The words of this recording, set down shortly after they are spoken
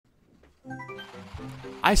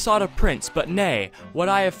I sought a prince, but nay, what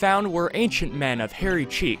I have found were ancient men of hairy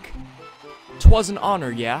cheek. 'Twas an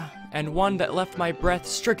honor, yeah, and one that left my breath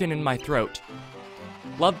stricken in my throat.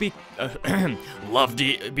 Love be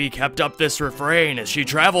kept up this refrain as she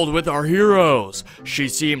traveled with our heroes. She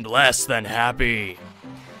seemed less than happy.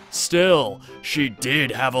 Still, she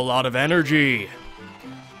did have a lot of energy.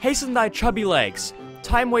 Hasten thy chubby legs.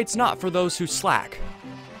 Time waits not for those who slack.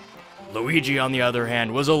 Luigi, on the other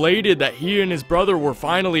hand, was elated that he and his brother were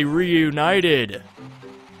finally reunited.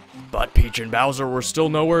 But Peach and Bowser were still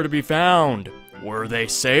nowhere to be found. Were they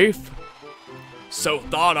safe? So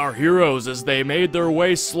thought our heroes as they made their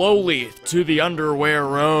way slowly to the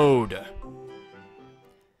Underwhere Road.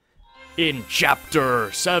 In Chapter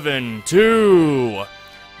 7-2,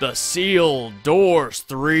 The Sealed Doors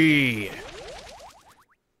 3.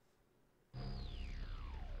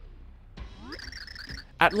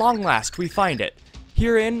 At long last, we find it.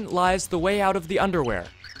 Herein lies the way out of the Underwhere.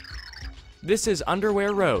 This is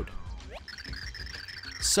Underwhere Road.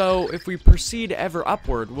 So, if we proceed ever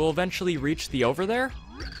upward, we'll eventually reach the over there?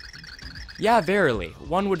 Yeah, verily,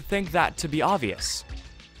 one would think that to be obvious.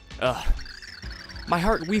 Ugh. My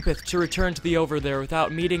heart weepeth to return to the over there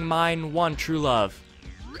without meeting mine one true love.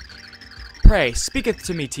 Pray, speaketh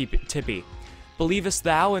to me, Tippy. Believest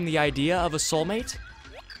thou in the idea of a soulmate?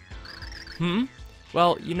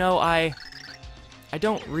 Well, you know, I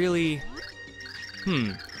don't really...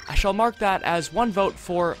 I shall mark that as one vote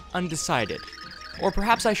for undecided. Or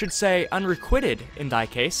perhaps I should say unrequited in thy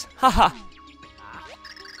case. Haha.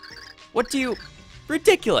 What do you...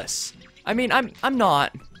 Ridiculous. I mean, I'm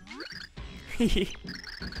not.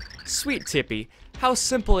 Sweet Tippy, how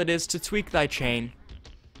simple it is to tweak thy chain.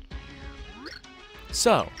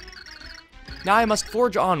 So, now I must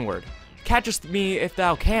forge onward. Catchest me if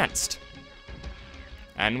thou canst.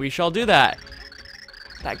 And we shall do that.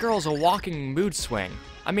 That girl's a walking mood swing.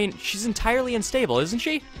 I mean, she's entirely unstable, isn't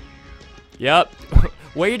she? Yep.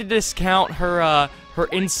 Way to discount her her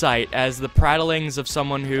insight as the prattlings of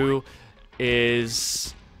someone who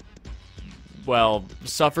is, well,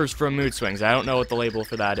 suffers from mood swings. I don't know what the label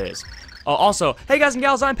for that is. Also, hey guys and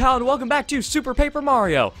gals, I'm Pal, and welcome back to Super Paper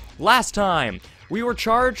Mario. Last time, we were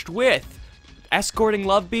charged with escorting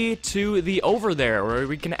Lovebee to the over there, where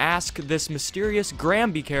we can ask this mysterious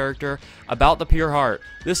Gramby character about the pure heart.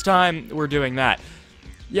 This time, we're doing that.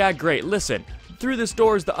 Yeah, great. Listen, through this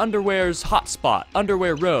door is the Underware's hotspot,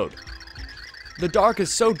 Underwhere Road. The dark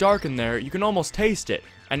is so dark in there, you can almost taste it,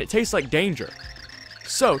 and it tastes like danger.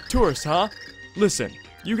 So, tourists, huh? Listen,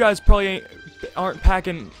 you guys probably aren't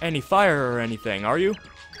packing any fire or anything, are you?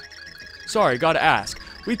 Sorry, gotta ask.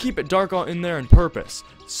 We keep it dark in there on purpose,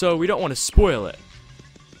 so we don't want to spoil it.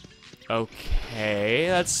 Okay,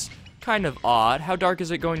 that's kind of odd. How dark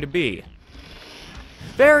is it going to be?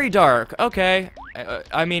 Very dark. Okay.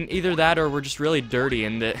 I mean, either that or we're just really dirty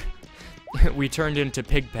and that we turned into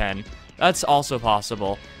Pigpen. That's also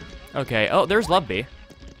possible. Okay. Oh, there's Lovebee.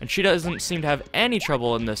 And she doesn't seem to have any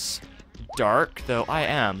trouble in this dark, though I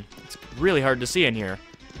am. It's really hard to see in here.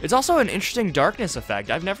 It's also an interesting darkness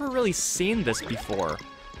effect. I've never really seen this before.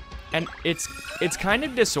 And it's kind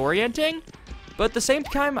of disorienting, but at the same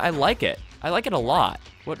time, I like it. I like it a lot.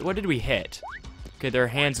 What did we hit? Okay, there are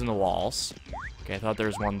hands in the walls. Okay, I thought there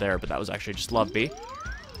was one there, but that was actually just Lovebee.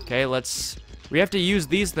 Okay, we have to use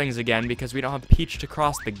these things again because we don't have Peach to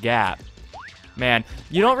cross the gap. Man,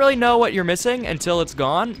 you don't really know what you're missing until it's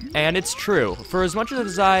gone, and it's true. For as much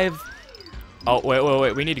as I've... Oh,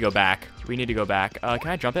 wait, we need to go back. We need to go back. Can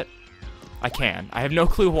I jump it? I can. I have no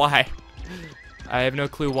clue why. I have no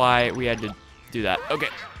clue why we had to do that. Okay.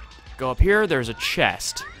 Go up here. There's a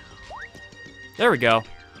chest. There we go.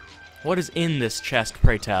 What is in this chest,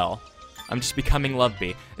 pray tell? I'm just becoming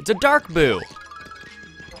Lovebee. It's a Dark Boo.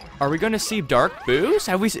 Are we going to see Dark Boos?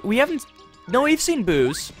 We haven't... No, we've seen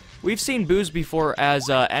Boos. We've seen Boos before as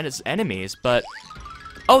enemies, but...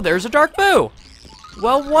 Oh, there's a Dark Boo!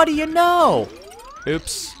 Well, what do you know?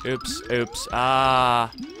 Oops. Okay,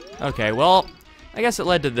 well, I guess it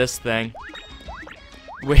led to this thing.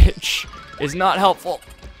 Which is not helpful.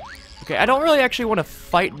 Okay, I don't really actually want to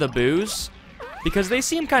fight the Boos, because they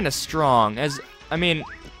seem kind of strong,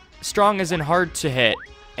 strong as in hard to hit,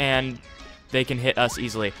 and they can hit us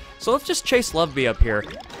easily. So let's just chase Lovebee up here,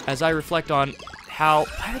 as I reflect on how...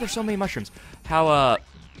 Why are there so many mushrooms? How,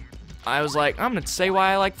 I was like, I'm gonna say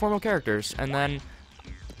why I like formal characters, and then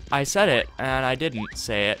I said it, and I didn't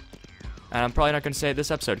say it. And I'm probably not gonna say it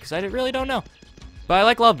this episode, because I really don't know. But I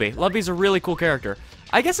like Lovebee. Lovebee's a really cool character.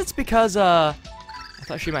 I guess it's because, I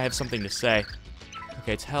thought she might have something to say.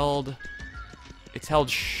 Okay, it's held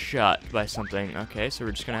shut by something. Okay, so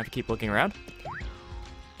we're just gonna have to keep looking around.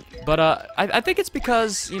 But I think it's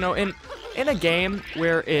because, you know, in a game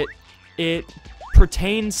where it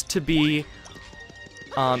pertains to be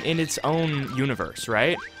in its own universe,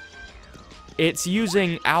 right? It's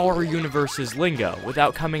using our universe's lingo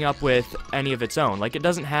without coming up with any of its own. Like, it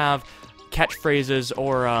doesn't have catchphrases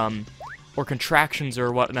or contractions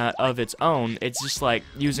or whatnot of its own. It's just like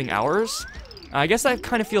using ours. I guess that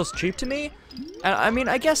kind of feels cheap to me. I mean,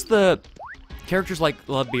 I guess the characters like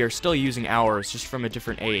Loveby are still using ours, just from a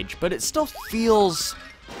different age, but it still feels,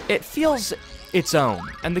 its own,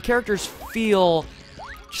 and the characters feel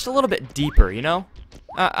just a little bit deeper, you know?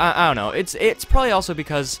 I don't know. It's probably also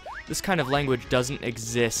because this kind of language doesn't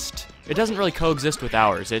exist. It doesn't really coexist with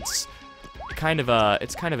ours. It's kind of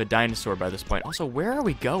a dinosaur by this point. Also, where are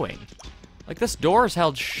we going? Like, this door is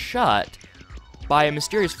held shut by a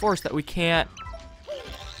mysterious force that we can't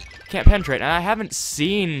penetrate, and I haven't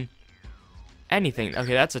seen anything.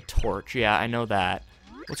 Okay, that's a torch. Yeah, I know that.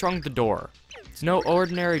 What's wrong with the door? It's no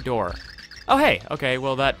ordinary door. Oh, hey. Okay,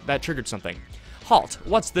 well, that triggered something. Halt.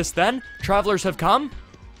 What's this, then? Travelers have come?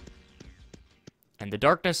 And the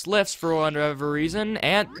darkness lifts for whatever reason,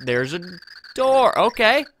 and there's a door.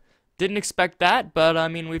 Okay. Didn't expect that, but, I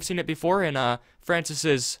mean, we've seen it before in,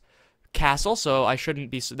 Francis's castle, so I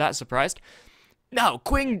shouldn't be that surprised. Now,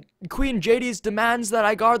 Queen Yeti's demands that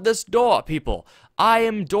I guard this door, people. I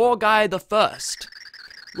am Door Guy the First.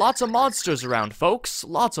 Lots of monsters around, folks.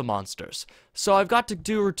 Lots of monsters. So I've got to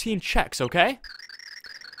do routine checks, okay?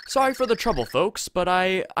 Sorry for the trouble, folks, but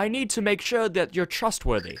I need to make sure that you're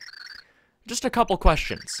trustworthy. Just a couple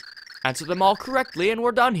questions. Answer them all correctly and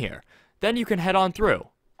we're done here. Then you can head on through.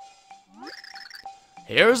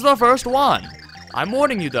 Here's the first one. I'm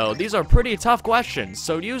warning you, though, these are pretty tough questions,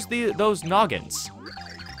 so use those noggins.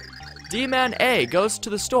 D-Man A goes to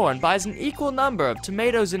the store and buys an equal number of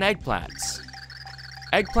tomatoes and eggplants.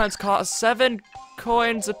 Eggplants cost 7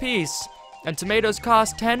 coins apiece, and tomatoes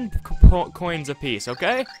cost 10 coins apiece,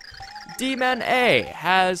 okay? D-Man A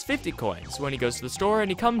has 50 coins when he goes to the store,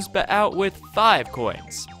 and he comes out with 5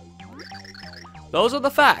 coins. Those are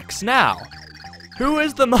the facts. Now, who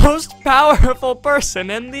is the most powerful person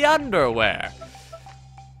in the Underwhere?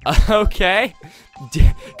 Okay,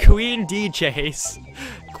 Queen DJs,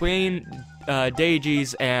 Queen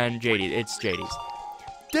Daisies, and JD. It's JD's.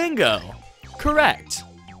 Dingo, correct.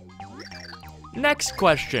 Next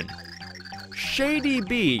question. Shady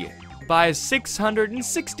B buys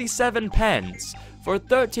 667 pens for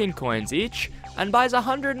 13 coins each, and buys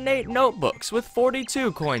 108 notebooks with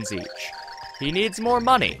 42 coins each. He needs more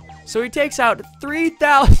money, so he takes out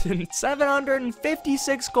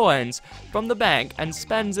 3,756 coins from the bank and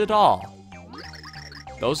spends it all.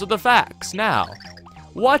 Those are the facts. Now,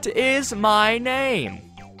 what is my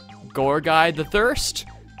name? Gore Guy the Thirst,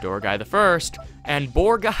 Door Guy the First, and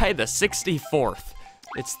Boar Guy the 64th.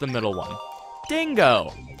 It's the middle one.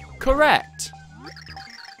 Dingo, correct.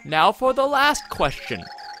 Now for the last question.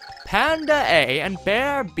 Panda A and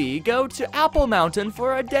Bear B go to Apple Mountain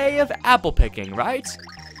for a day of apple picking, right?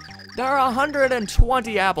 There are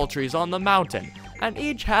 120 apple trees on the mountain, and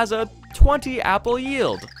each has a 20 apple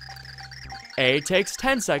yield. A takes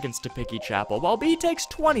 10 seconds to pick each apple, while B takes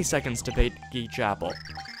 20 seconds to pick each apple.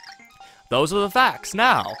 Those are the facts.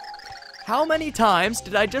 Now, how many times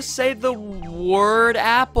did I just say the word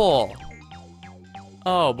apple?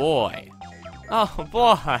 Oh boy. Oh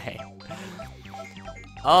boy.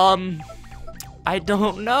 I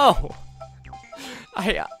don't know.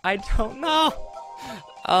 I don't know.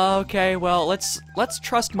 Okay, well, let's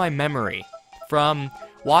trust my memory from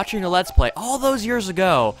watching a Let's Play all those years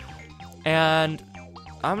ago, and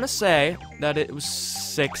I'm gonna say that it was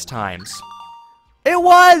 6 times. It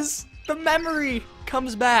was! The memory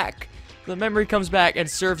comes back. The memory comes back and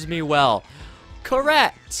serves me well.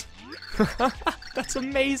 Correct! That's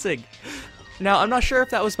amazing. Now, I'm not sure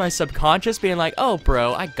if that was my subconscious being like, oh,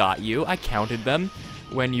 bro, I got you. I counted them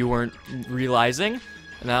when you weren't realizing.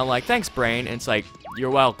 And then I'm like, thanks, brain. And it's like,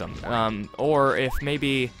 you're welcome. Or if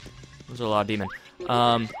maybe... There's a lot of demon.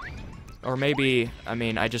 Or maybe, I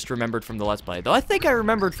mean, I just remembered from the Let's Play. Though I think I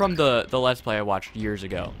remembered from the Let's Play I watched years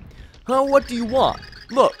ago. Huh, what do you want?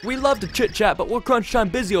 Look, we love to chit-chat, but we're crunch time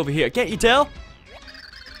busy over here. Can't you tell?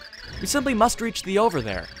 We simply must reach the over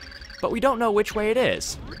there. But we don't know which way it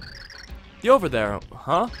is. The over there,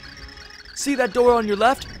 huh? See that door on your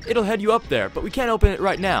left? It'll head you up there, but we can't open it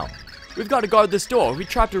right now. We've got to guard this door. We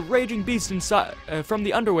trapped a raging beast inside, from the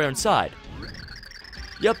Underwhere inside.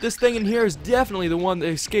 Yep, this thing in here is definitely the one that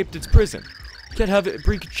escaped its prison. Can't have it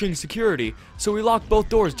breaching security, so we locked both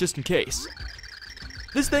doors just in case.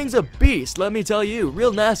 This thing's a beast, let me tell you,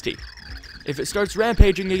 real nasty. If it starts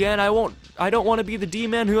rampaging again, I don't want to be the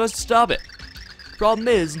D-man who has to stop it. Problem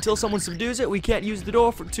is, until someone subdues it, we can't use the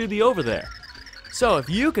door to the over there. So, if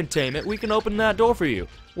you can tame it, we can open that door for you.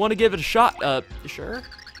 Want to give it a shot? Sure?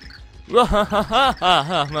 I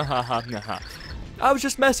was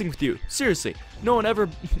just messing with you. Seriously, no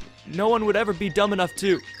one would ever be dumb enough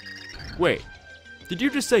to... Wait, did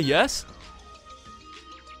you just say yes?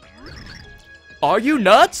 Are you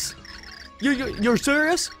nuts? You're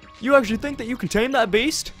serious? You actually think that you can tame that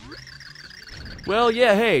beast? Well,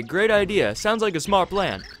 yeah, hey, great idea. Sounds like a smart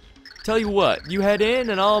plan. Tell you what, you head in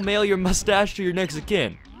and I'll mail your mustache to your next of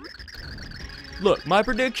kin. Look, my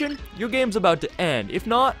prediction, your game's about to end. If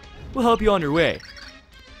not, we'll help you on your way.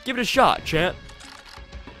 Give it a shot, champ.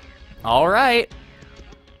 Alright.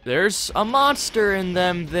 There's a monster in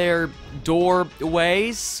them there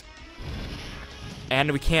doorways.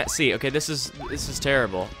 And we can't see. Okay, this is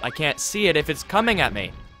terrible. I can't see it if it's coming at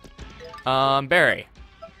me. Barry.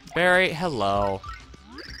 Barry, hello.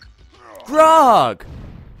 Grog!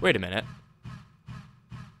 Wait a minute.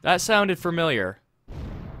 That sounded familiar.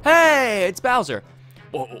 Hey, it's Bowser.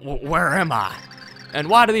 Where am I? And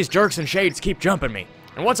why do these jerks in shades keep jumping me?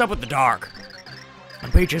 And what's up with the dark?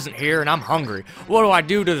 And Peach isn't here and I'm hungry. What do I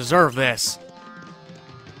do to deserve this?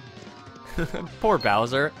 Poor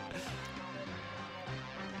Bowser.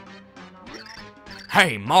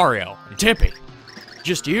 Hey, Mario and Tippy.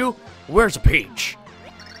 Just you? Where's Peach?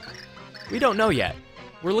 We don't know yet.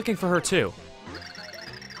 We're looking for her too.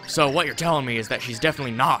 So what you're telling me is that she's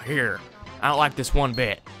definitely not here. I don't like this one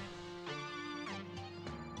bit.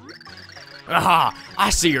 Aha! I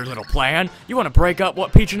see your little plan. You want to break up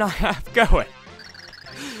what Peach and I have going.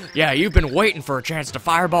 Yeah, you've been waiting for a chance to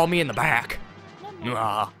fireball me in the back.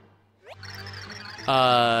 No.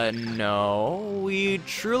 We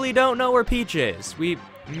truly don't know where Peach is. We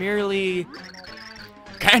merely...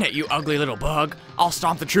 Can it, you ugly little bug? I'll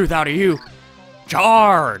stomp the truth out of you.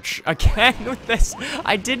 Charge! Again with this.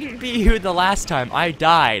 I didn't beat you the last time. I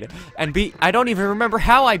died. And I don't even remember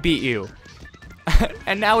how I beat you.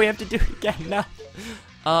 And now we have to do it again.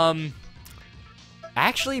 No.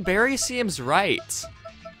 Actually, Barry seems right.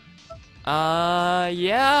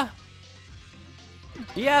 Yeah.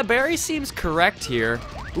 Yeah, Barry seems correct here.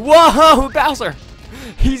 Whoa, Bowser!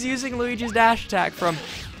 He's using Luigi's dash attack from...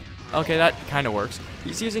 Okay, that kind of works.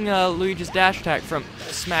 He's using Luigi's dash attack from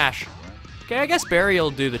Smash. Okay, I guess Barry will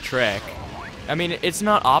do the trick. I mean, it's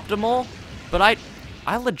not optimal, but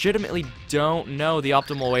I legitimately don't know the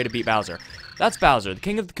optimal way to beat Bowser. That's Bowser, the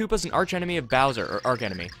king of the Koopas and archenemy of Bowser, or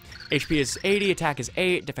archenemy. HP is 80, attack is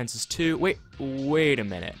 8, defense is 2. Wait a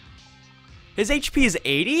minute. His HP is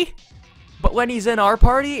 80? But when he's in our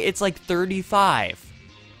party, it's like 35.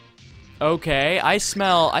 Okay, I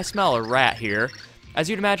smell a rat here. As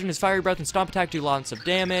you'd imagine, his fiery breath and stomp attack do lots of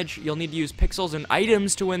damage. You'll need to use pixels and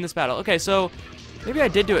items to win this battle. Okay, so maybe I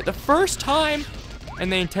did do it the first time, and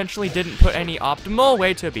they intentionally didn't put any optimal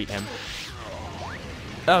way to beat him.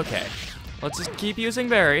 Okay, let's just keep using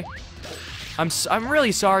Barry. I'm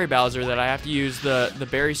really sorry, Bowser, that I have to use the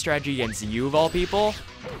Barry strategy against you of all people.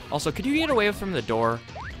 Also, could you get away from the door?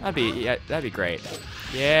 That'd be great.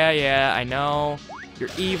 Yeah, I know. You're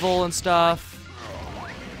evil and stuff.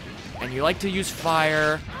 And you like to use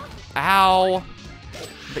fire. Ow.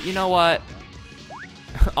 But you know what?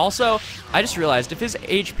 Also, I just realized if his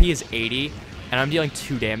HP is 80 and I'm dealing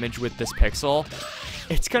 2 damage with this pixel,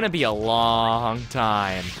 it's gonna be a long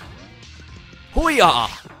time. Hoo-yah!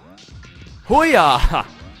 Hoo-yah!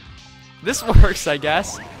 This works, I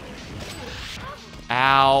guess.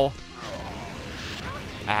 Ow.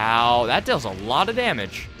 Ow. That deals a lot of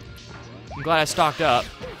damage. I'm glad I stocked up.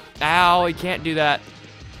 Ow, you can't do that.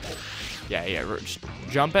 Yeah, just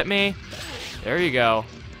jump at me. There you go.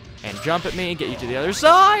 And jump at me, get you to the other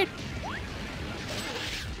side.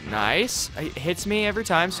 Nice. It hits me every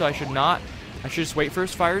time, so I should just wait for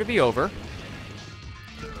his fire to be over.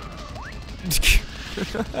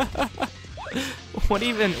 What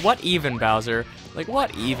even, Bowser? Like,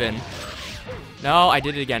 what even? No, I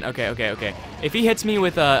did it again. Okay. If he hits me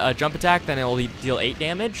with a jump attack, then it'll deal 8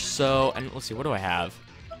 damage. So, and let's see, what do I have?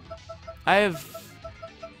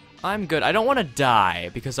 I'm good. I don't want to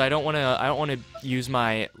die because I don't want to use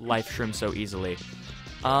my life shroom so easily.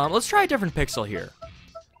 Let's try a different pixel here.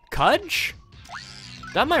 Cudge?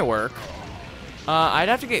 That might work. I'd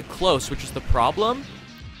have to get close, which is the problem.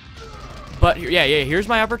 But yeah, here's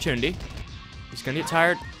my opportunity. He's gonna get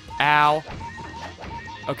tired. Ow.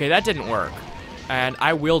 Okay, that didn't work. And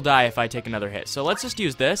I will die if I take another hit. So let's just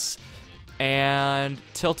use this. And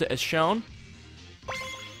tilt it as shown.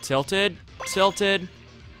 Tilted, tilted,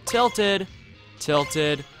 tilted,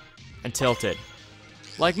 tilted, and tilted.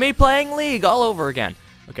 Like me playing League all over again.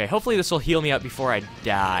 Okay, hopefully this will heal me up before I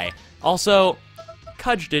die. Also,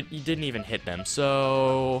 Cudge didn't even hit them,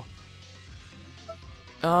 so...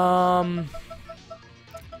 I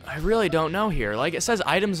really don't know here. Like, it says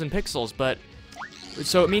items and pixels, but...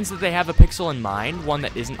 So it means that they have a pixel in mind, one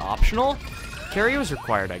that isn't optional? Carry was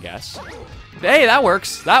required, I guess. Hey, that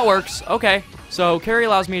works. That works. Okay. So carry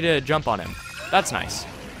allows me to jump on him. That's nice.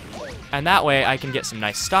 And that way I can get some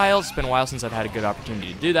nice styles. It's been a while since I've had a good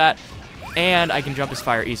opportunity to do that. And I can jump his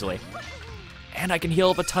fire easily. And I can heal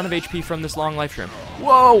up a ton of HP from this long life stream.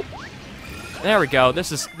 Whoa! There we go.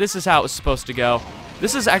 This is how it was supposed to go.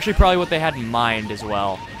 This is actually probably what they had in mind as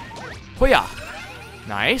well. Hoo-yah!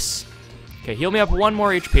 Nice. Okay, heal me up 1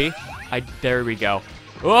 more HP. There we go.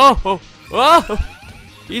 Oh! Oh!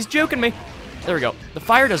 He's juking me. There we go. The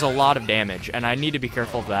fire does a lot of damage, and I need to be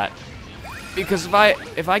careful of that. Because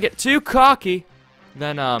if I get too cocky,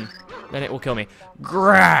 then it will kill me.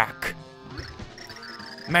 Grack!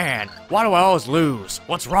 Man, why do I always lose?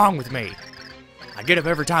 What's wrong with me? I get up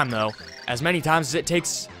every time though, as many times as it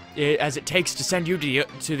takes to send you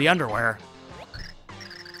to the Underwhere.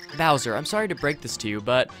 Bowser, I'm sorry to break this to you,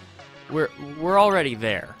 but we're already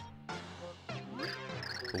there.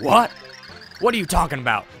 What? What are you talking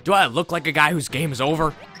about? Do I look like a guy whose game is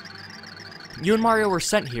over? You and Mario were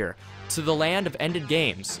sent here to the land of ended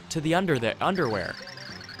games, to the Underwhere.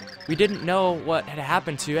 We didn't know what had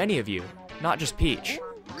happened to any of you, not just Peach.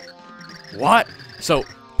 What? So,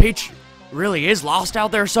 Peach really is lost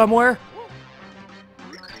out there somewhere?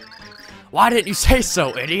 Why didn't you say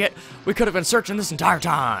so, idiot? We could have been searching this entire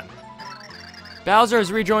time. Bowser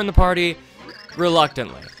has rejoined the party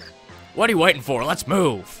reluctantly. What are you waiting for? Let's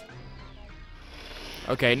move.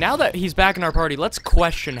 Okay, now that he's back in our party, let's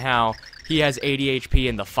question how he has 80 HP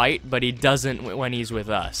in the fight, but he doesn't when he's with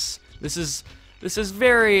us. This is a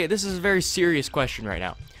very serious question right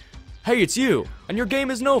now. Hey, it's you, and your game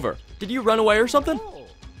isn't over. Did you run away or something?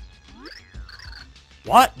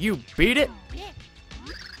 What? You beat it?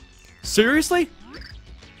 Seriously?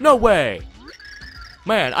 No way.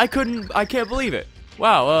 Man, I can't believe it.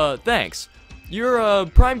 Wow, thanks. You're a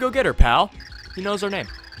prime go-getter, pal. He knows our name.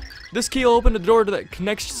 This key will open the door that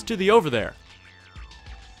connects to the over there.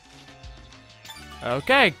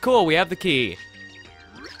 Okay, cool, we have the key.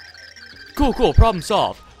 Cool, problem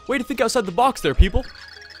solved. Way to think outside the box there, people.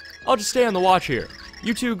 I'll just stay on the watch here.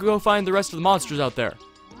 You two go find the rest of the monsters out there.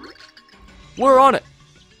 We're on it.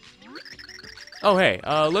 Oh, hey,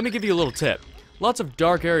 let me give you a little tip. Lots of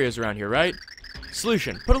dark areas around here, right?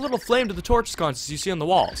 Solution, put a little flame to the torch sconces you see on the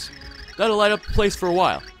walls. That'll light up the place for a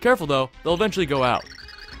while. Careful, though, they'll eventually go out.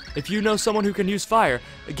 If you know someone who can use fire,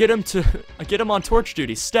 get him on torch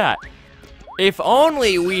duty, stat. If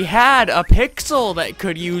only we had a pixel that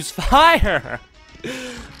could use fire.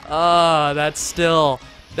 That still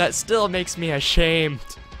makes me ashamed.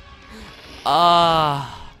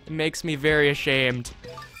 It makes me very ashamed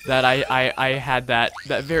that I had that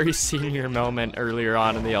very senior moment earlier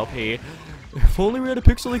on in the LP. If only we had a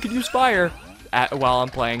pixel that could use fire while I'm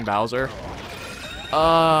playing Bowser.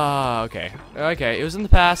 Okay. It was in the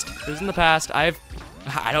past. I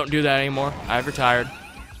don't do that anymore. I've retired.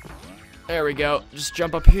 There we go. Just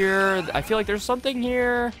jump up here. I feel like there's something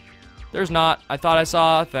here. There's not. I thought I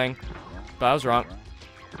saw a thing, but I was wrong.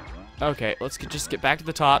 Okay, let's just get back to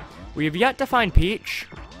the top. We have yet to find Peach,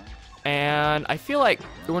 and I feel like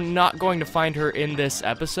we're not going to find her in this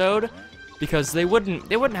episode because they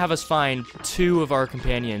wouldn't have us find 2 of our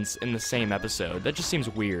companions in the same episode. That just seems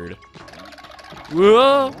weird.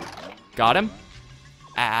 Whoa! Got him.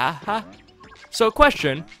 Aha. So,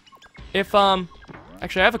 question. If,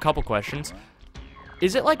 actually, I have a couple questions.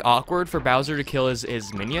 Is it, like, awkward for Bowser to kill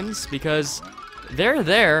his minions? Because they're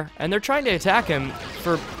there, and they're trying to attack him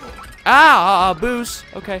for... boost.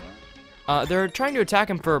 Okay. They're trying to attack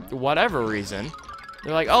him for whatever reason.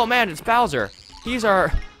 They're like, oh, man, it's Bowser. He's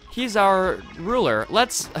our ruler.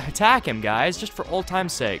 Let's attack him, guys, just for old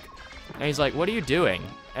time's sake. And he's like, what are you doing?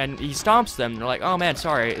 And he stomps them. And they're like, oh, man,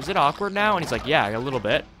 sorry. Is it awkward now? And he's like, yeah, a little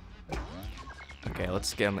bit. Okay,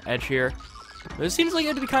 let's get on the edge here. But it seems like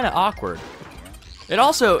it'd be kind of awkward. I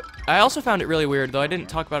also found it really weird, though I didn't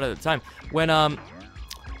talk about it at the time. When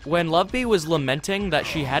Lovebee was lamenting that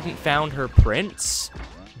she hadn't found her prince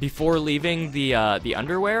before leaving the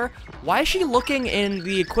Underwhere, why is she looking in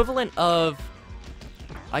the equivalent of,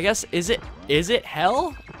 I guess, is it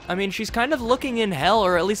hell? I mean, she's kind of looking in hell,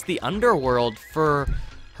 or at least the underworld, for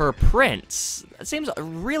her prince. That seems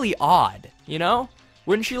really odd, you know?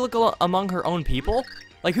 Wouldn't she look among her own people?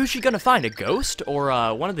 Like, who's she gonna find? A ghost? Or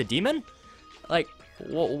one of the demon? Like,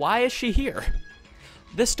 why is she here?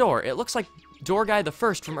 This door, it looks like Door Guy the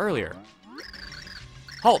First from earlier.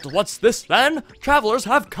 Halt, what's this then? Travelers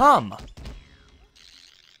have come!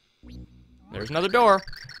 There's another door.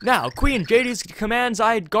 Now, Queen JD's commands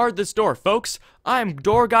I guard this door, folks. I'm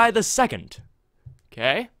door guy the second.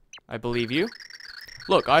 Okay, I believe you.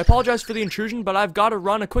 Look, I apologize for the intrusion, but I've got to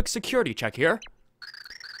run a quick security check here.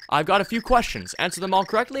 I've got a few questions. Answer them all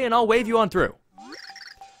correctly, and I'll wave you on through.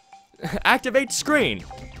 Activate screen.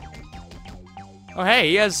 Oh, hey,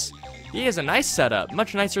 he has a nice setup.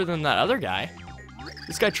 Much nicer than that other guy.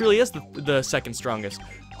 This guy truly is the second strongest.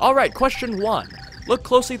 All right, question 1. Look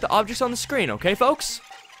closely at the objects on the screen, okay, folks?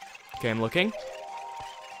 Okay, I'm looking.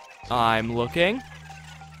 I'm looking.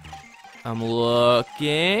 I'm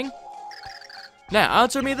looking. Now,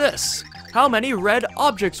 answer me this. How many red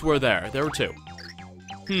objects were there? There were 2.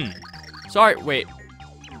 Sorry, wait.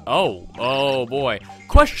 Oh boy.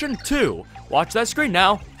 Question 2. Watch that screen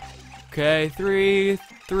now. Okay, 3,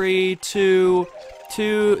 2,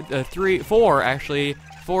 3, 4, actually.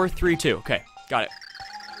 4, 3, 2. Okay, got it.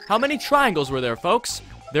 How many triangles were there, folks?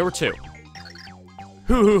 There were 2.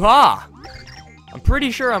 Hoo-hoo-ha! I'm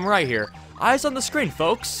pretty sure I'm right here. Eyes on the screen,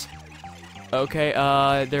 folks. Okay,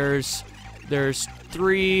 there's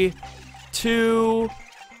 3, 2,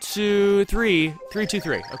 3. 3, 2,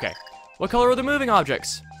 3. Okay. What color are the moving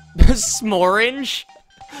objects? Smorange?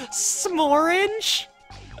 Smorange?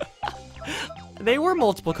 They were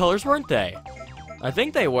multiple colors, weren't they? I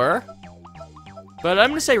think they were. But I'm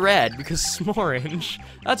gonna say red because smorange.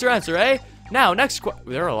 That's your answer, eh? Now, next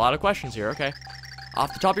there are a lot of questions here, okay.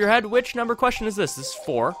 Off the top of your head, which number question is this? This is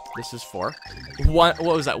 4. This is 4. What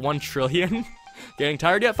was that, 1 trillion? Getting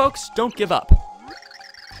tired yet, folks? Don't give up.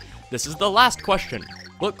 This is the last question.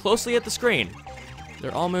 Look closely at the screen.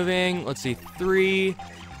 They're all moving. Let's see. 3,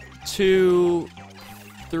 2,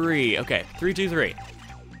 3. Okay, 3, 2, 3.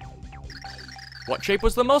 What shape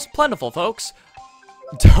was the most plentiful, folks?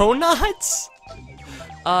 Donuts?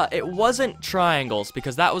 It wasn't triangles,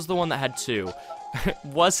 because that was the one that had 2. It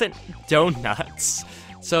wasn't donuts.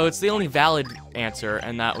 So it's the only valid answer,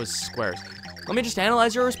 and that was squares. Let me just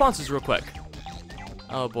analyze your responses real quick.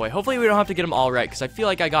 Oh boy, hopefully we don't have to get them all right, because I feel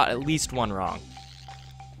like I got at least 1 wrong.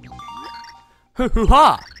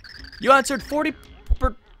 Hoo-hoo-ha! You answered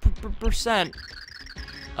 40%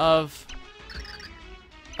 of...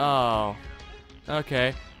 Oh.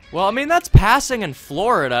 Okay. Well, I mean, that's passing in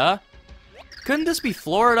Florida. Couldn't this be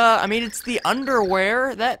Florida? I mean, it's the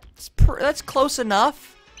Underwhere. That's close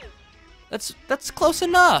enough. That's close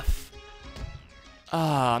enough.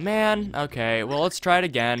 Ah, man. Okay, well, let's try it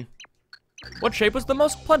again. What shape was the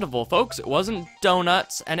most plentiful, folks? It wasn't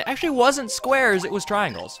donuts, and it actually wasn't squares, it was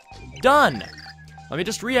triangles. Done! Let me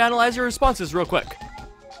just reanalyze your responses real quick.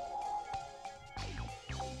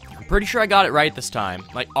 I'm pretty sure I got it right this time.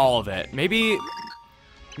 Like, all of it. Maybe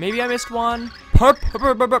I missed one.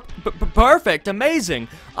 Perfect! Amazing!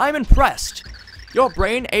 I'm impressed. Your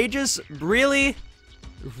brain ages really?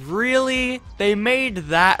 Really? They made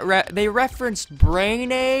that they referenced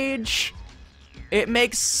brain age? It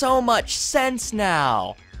makes so much sense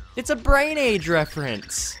now. It's a brain age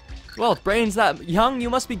reference. Well, if brain's that young, you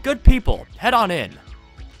must be good people. Head on in.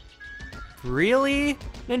 Really?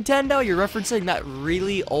 Nintendo, you're referencing that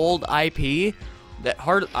really old IP?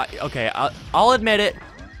 Okay, I'll admit it.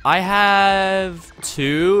 I have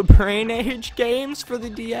 2 brain age games for the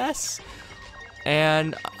DS.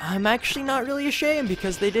 And I'm actually not really ashamed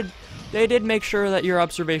because they did make sure that your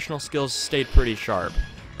observational skills stayed pretty sharp.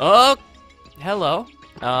 Oh, hello.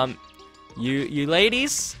 You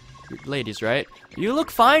ladies? Ladies, right? You look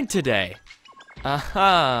fine today. Well,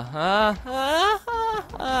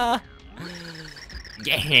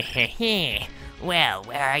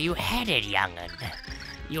 where are you headed, young'un?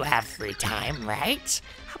 You have free time, right?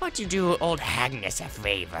 How about you do old Agnes a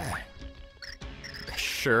favor?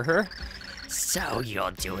 Sure. So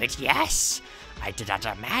you'll do it, yes? I did not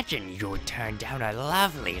imagine you would turn down a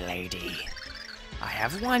lovely lady. I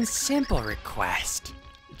have one simple request.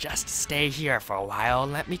 Just stay here for a while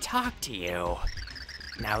and let me talk to you.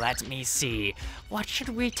 Now let me see, what should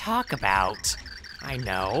we talk about? I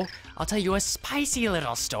know, I'll tell you a spicy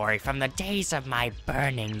little story from the days of my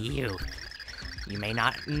burning youth. You may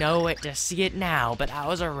not know it to see it now, but I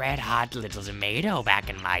was a red-hot little tomato back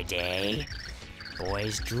in my day.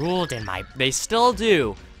 Boys drooled in my... They still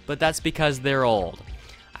do, but that's because they're old.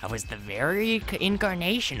 I was the very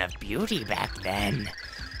incarnation of beauty back then.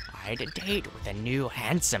 I had a date with a new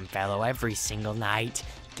handsome fellow every single night.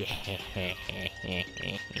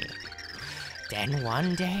 Then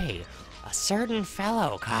one day, a certain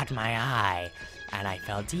fellow caught my eye, and I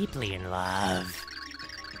fell deeply in love.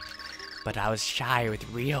 But I was shy with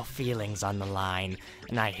real feelings on the line,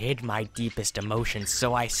 and I hid my deepest emotions,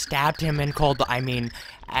 so I stabbed him in cold, and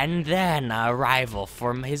then a rival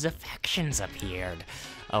for his affections appeared.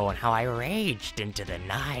 Oh, and how I raged into the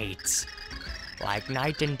night. Like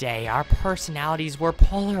night and day, our personalities were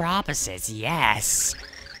polar opposites, yes.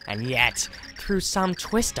 And yet, through some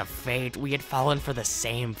twist of fate, we had fallen for the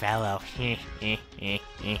same fellow.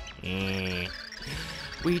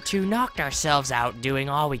 We two knocked ourselves out doing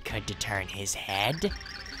all we could to turn his head.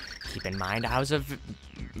 Keep in mind, I was a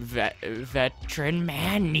veteran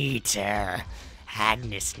man-eater.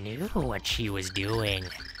 Agnes knew what she was doing.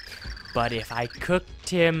 But if I cooked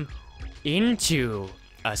him into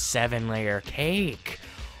a 7-layer cake,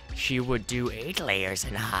 she would do 8 layers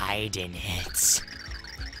and hide in it.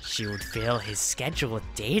 She would fill his schedule with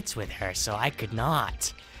dates with her, so I could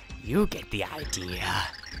not. You get the idea.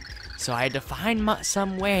 So I had to find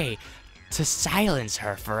some way to silence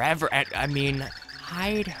her forever. I mean,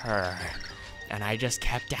 hide her. And I just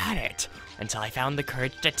kept at it until I found the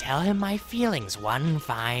courage to tell him my feelings one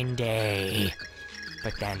fine day.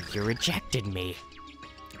 But then he rejected me.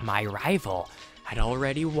 My rival had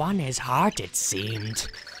already won his heart, it seemed.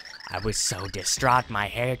 I was so distraught my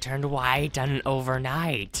hair turned white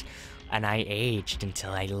overnight, and I aged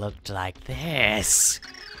until I looked like this.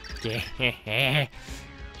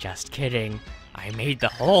 Just kidding, I made the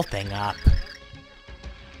whole thing up.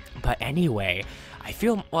 But anyway, I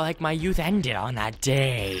feel like my youth ended on that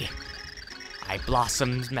day. I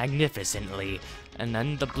blossomed magnificently, and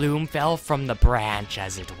then the bloom fell from the branch,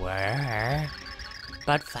 as it were.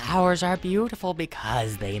 But flowers are beautiful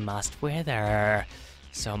because they must wither.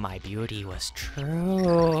 So my beauty was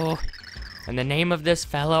true. And the name of this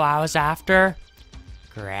fellow I was after?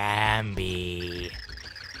 Gramby.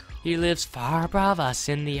 He lives far above us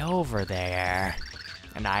in the over there.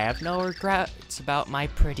 And I have no regrets about my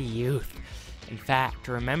pretty youth. In fact,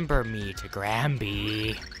 remember me to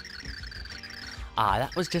Gramby. Ah,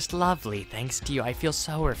 that was just lovely. Thanks to you, I feel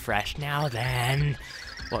so refreshed. Now then.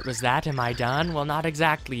 What was that? Am I done? Well, not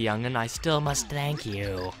exactly, young'un. I still must thank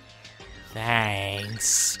you.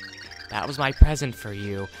 Thanks. That was my present for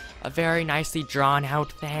you. A very nicely drawn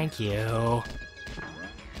out thank you.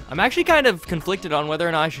 I'm actually kind of conflicted on whether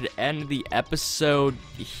or not I should end the episode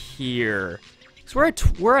here. So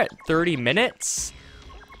we're at 30 minutes,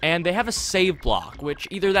 and they have a save block, which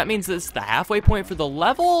either that means that it's the halfway point for the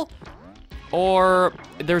level, or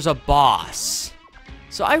there's a boss.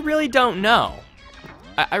 So I really don't know.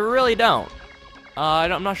 I really don't.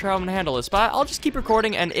 I'm not sure how I'm gonna handle this, but I'll just keep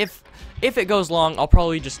recording, and if it goes long, I'll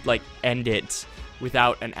probably just, like, end it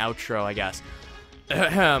without an outro, I guess.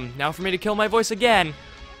 Now for me to kill my voice again.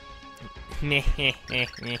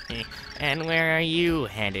 And where are you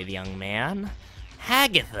headed, young man?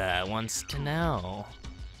 Hagatha wants to know.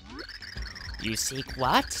 You seek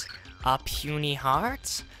what? A puny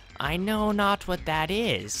heart? I know not what that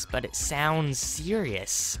is, but it sounds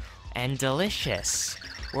serious and delicious.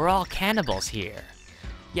 We're all cannibals here.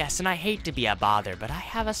 Yes, and I hate to be a bother, but I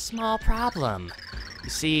have a small problem. You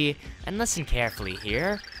see, and listen carefully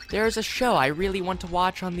here, there is a show I really want to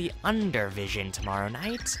watch on the Undervision tomorrow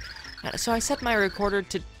night. So I set my recorder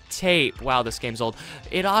to tape, wow, this game's old,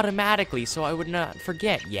 it automatically so I would not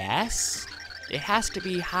forget, yes? It has to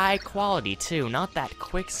be high quality too, not that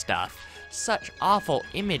quick stuff. Such awful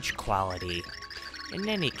image quality. In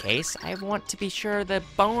any case, I want to be sure the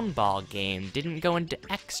Bone Ball game didn't go into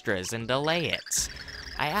extras and delay it.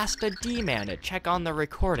 I asked a D-man to check on the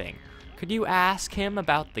recording. Could you ask him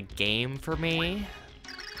about the game for me?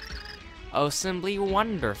 Oh, simply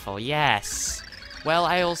wonderful, yes. Well,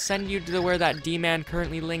 I'll send you to where that D-man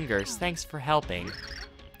currently lingers. Thanks for helping.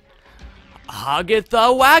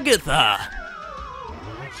 Hagatha Wagatha!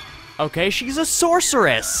 Okay, she's a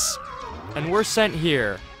sorceress! And we're sent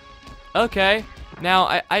here. Okay.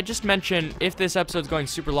 Now, I just mentioned if this episode's going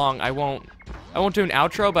super long, I won't do an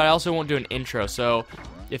outro, but I also won't do an intro. So,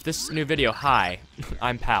 if this is a new video, hi,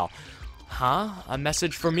 I'm Pal. Huh? A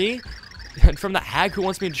message for me? And from the hag who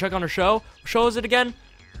wants me to check on her show? What show is it again?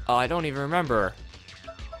 Oh, I don't even remember.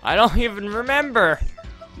 I don't even remember.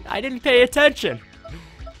 I didn't pay attention.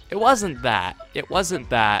 It wasn't that. It wasn't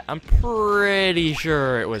that. I'm pretty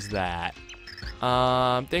sure it was that.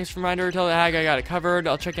 Thanks for reminder to tell the hag I got it covered.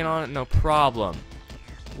 I'll check in on it, no problem.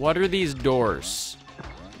 What are these doors?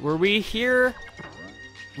 Were we here?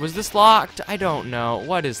 Was this locked? I don't know.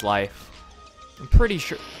 What is life? I'm pretty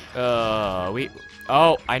sure.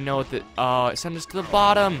 Oh, I know what it sent us to the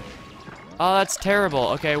bottom. Oh, that's terrible.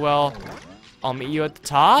 Okay, well, I'll meet you at the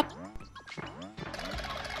top.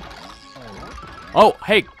 Oh,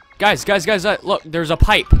 hey, guys, look, there's a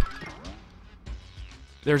pipe.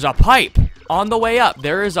 There's a pipe on the way up.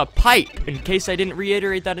 There is a pipe, in case I didn't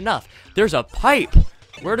reiterate that enough. There's a pipe.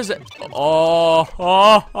 Where does it? Oh.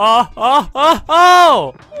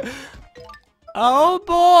 Oh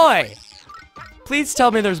boy! Please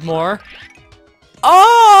tell me there's more.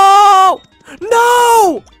 Oh!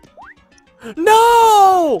 No!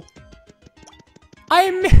 No!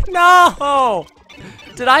 No!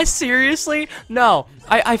 Did I seriously? No.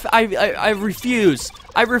 I refuse.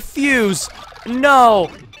 I refuse. No.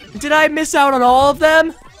 Did I miss out on all of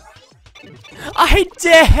them? I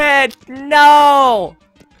did! No!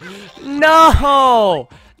 No!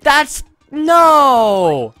 That's...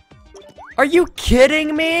 No! Are you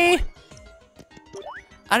kidding me?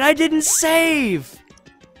 And I didn't save!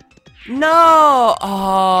 No!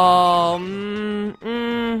 Oh...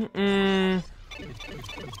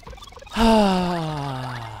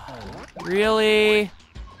 Really?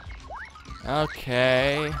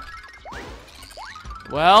 Okay.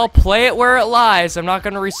 Well, play it where it lies. I'm not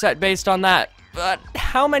gonna reset based on that. But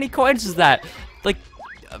how many coins is that? Like,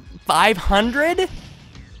 500?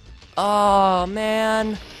 Oh,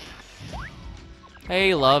 man.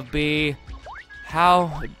 Hey, love bee.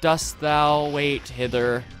 How dost thou wait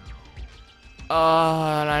hither?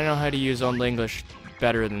 And I know how to use Old English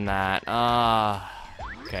better than that.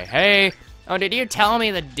 Okay, hey. Oh, did you tell me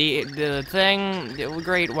the thing?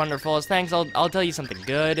 Great, wonderful. Thanks, I'll tell you something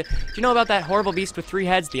good. Do you know about that horrible beast with 3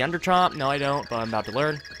 heads, the Underchomp? No, I don't, but I'm about to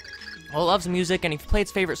learn. Well, it loves music, and if you play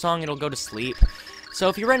its favorite song, it'll go to sleep. So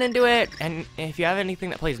if you run into it, and if you have anything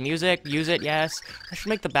that plays music, use it, yes. I should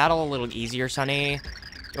make the battle a little easier, Sonny.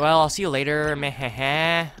 Well, I'll see you later.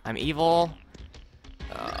 Meh, I'm evil.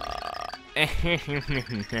 I'm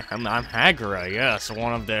Hagra, yes,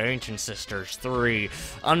 one of the ancient sisters, 3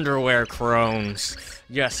 underwear crones.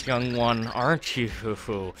 Yes, young one, aren't you?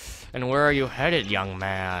 And where are you headed, young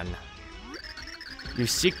man? You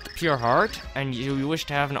seek the pure heart, and you wish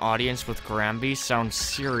to have an audience with Gramby? Sounds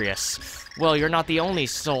serious. Well, you're not the only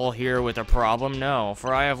soul here with a problem, no,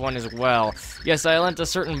 for I have one as well. Yes, I lent a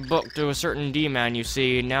certain book to a certain D-man, you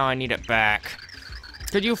see, now I need it back.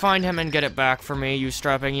 Could you find him and get it back for me, you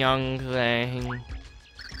strapping young thing?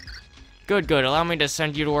 Good, good. Allow me to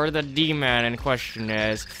send you to where the D-man in question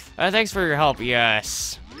is. Thanks for your help,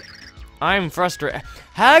 yes. I'm frustrated.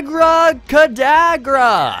 Hagra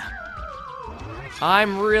Kadagra!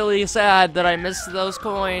 I'm really sad that I missed those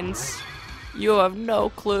coins. You have no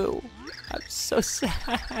clue. I'm so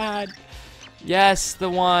sad. Yes, the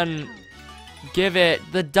one. Give it.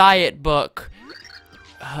 The diet book.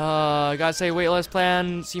 I gotta say, waitlist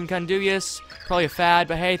plan seemed kind of dubious. Probably a fad,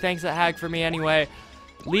 but hey, thanks to Hag for me anyway.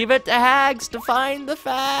 Leave it to Hags to find the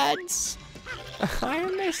fads. I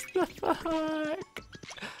missed the fuck.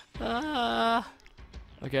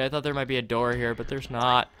 Okay, I thought there might be a door here, but there's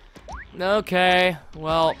not. Okay,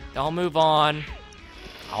 well, I'll move on.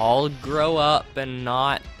 I'll grow up and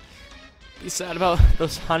not be sad about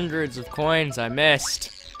those hundreds of coins I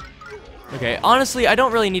missed. Okay, honestly, I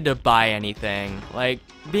don't really need to buy anything. Like,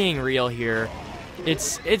 being real here,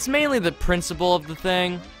 it's mainly the principle of the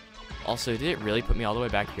thing. Also, did it really put me all the way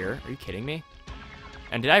back here? Are you kidding me?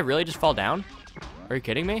 And did I really just fall down? Are you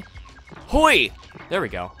kidding me? Hoi! There we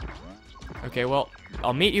go. Okay, well,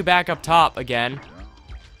 I'll meet you back up top again.